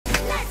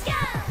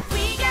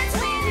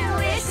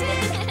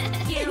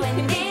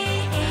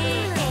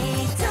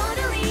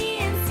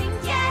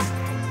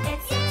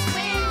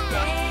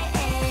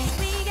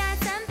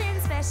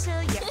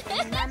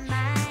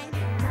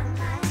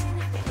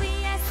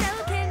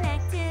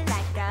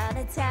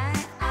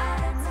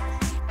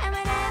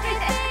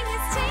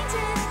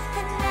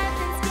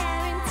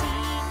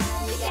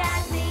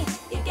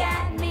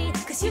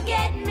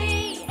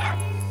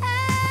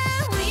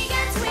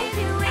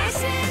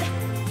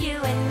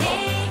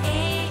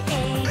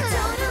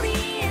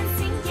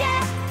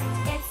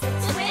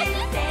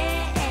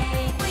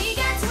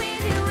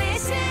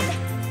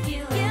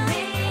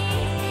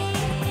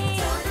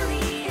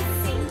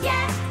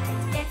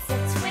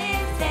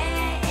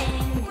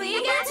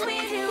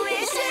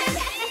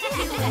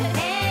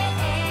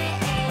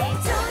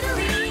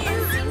Totally in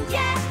sync,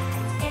 yeah.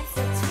 It's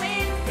a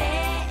twin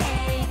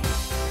thing.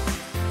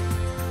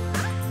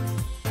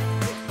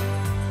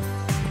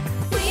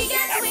 We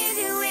got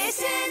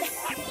Twintuition.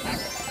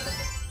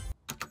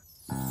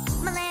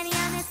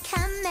 Millennium is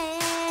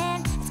coming.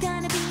 It's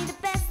gonna be the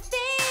best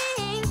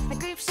thing. My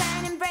group's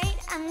shining bright.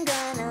 I'm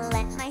gonna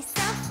let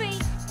myself free.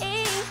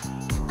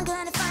 I'm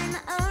gonna find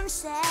my own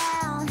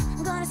sound.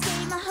 I'm gonna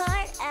skate my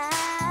heart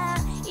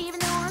out. Even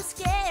though I'm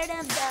scared,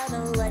 I'm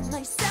gonna let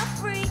myself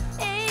free.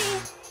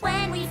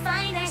 When we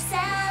find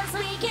ourselves,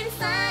 we can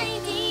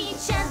find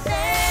each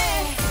other.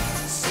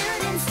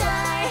 Shooting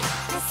star,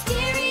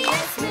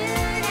 mysterious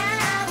moon,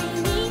 how we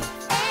meet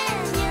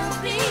and you'll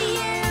be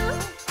you.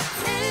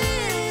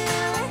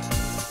 Ooh,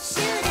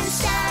 shooting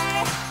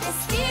star,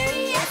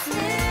 mysterious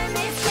moon,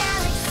 this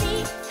galaxy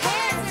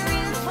has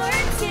room for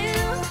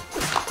two.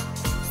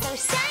 So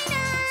shine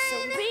on, so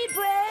be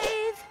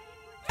brave.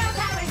 Girl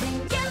power's in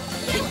you,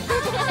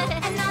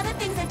 and all the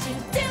things that you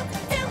do,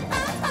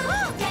 oh,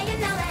 oh. Yeah, you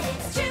know that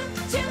it's true,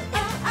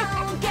 oh,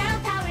 oh. Girl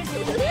power's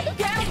in you,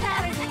 girl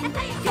power's in you,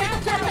 girl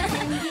power's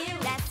in you.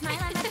 That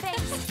smile on my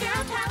face,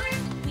 girl power.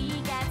 We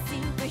got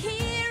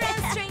superhero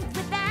strength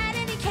without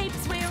any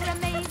capes, we're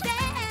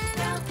amazing.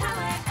 Girl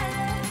power,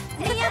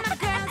 me and my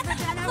girls, we're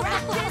gonna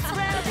rock this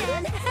world,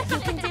 and you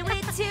can do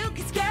it too,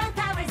 'cause girl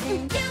power's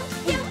in you,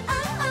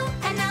 oh, oh.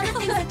 And all the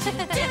things that you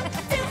do,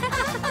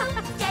 oh, oh.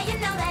 Yeah, you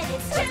know that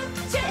it's true,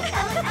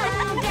 oh,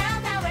 oh. Girl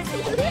power's in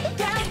you,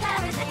 girl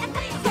power's in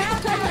you, girl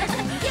power's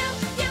in you,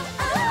 oh,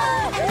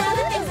 oh. And all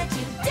the things that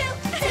you do,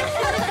 oh,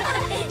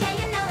 oh. Yeah,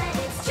 you know that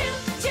it's true,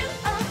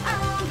 oh,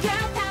 oh.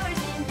 Girl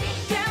power's in me,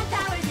 girl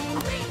power's in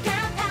me,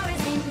 girl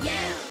power's in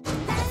you.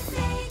 Let's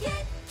make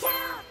it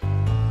count.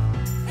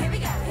 Here we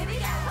go, here we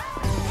go.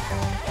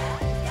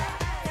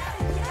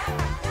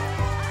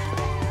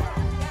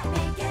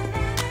 Making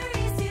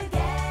memories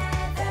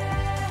together.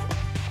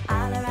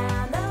 All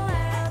around the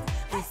world,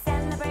 we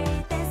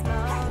celebrate this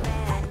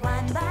moment.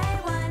 One by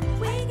one,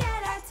 we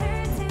get our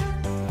turn to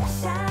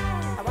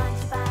shine. I want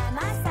you by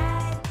my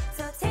side,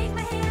 so take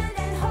my hand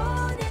and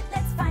hold it.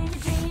 Let's find a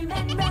dream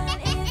and run.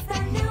 It's the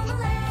new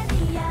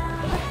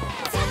millennium.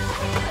 Two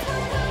hands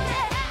will hold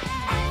it.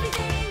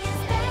 Everything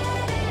is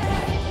better.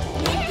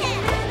 Making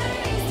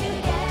memories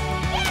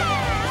together.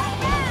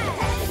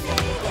 Let's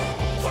make it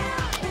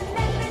count.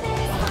 Remember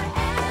this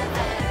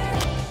forever.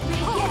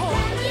 Making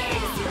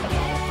memories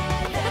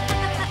together.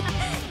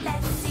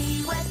 Let's see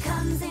what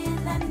comes in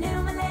the new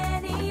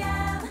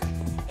millennium.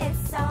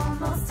 It's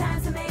almost time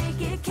to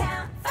make it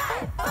count.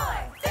 5, 4,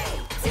 3,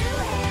 2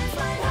 hands,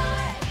 one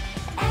heart.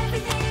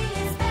 Everything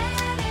is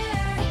better.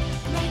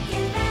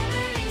 Making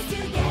memories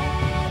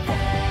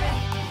together.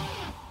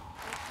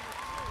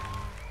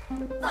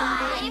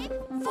 5,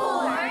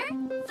 4,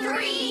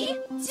 3,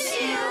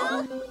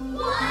 2,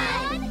 1.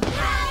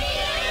 Happy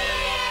New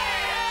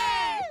Year!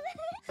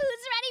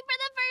 Who's ready for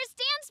the first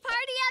dance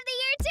party of the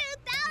year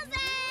 2000?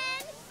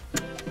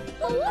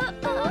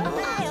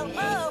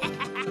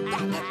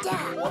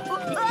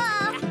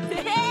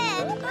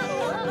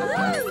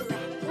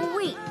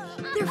 Wait,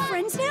 they're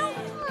friends now?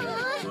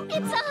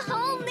 It's a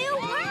whole new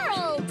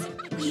world.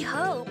 We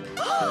hope.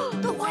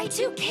 The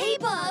Y2K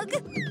bug.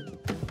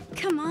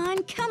 Come on,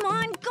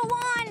 go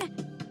on!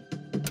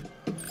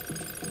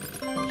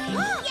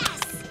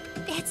 Yes!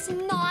 It's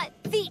not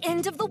the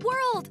end of the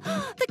world.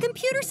 The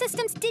computer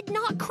systems did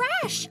not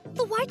crash.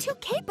 The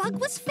Y2K bug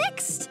was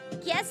fixed.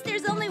 Guess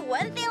there's only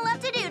one thing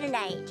left to do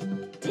tonight.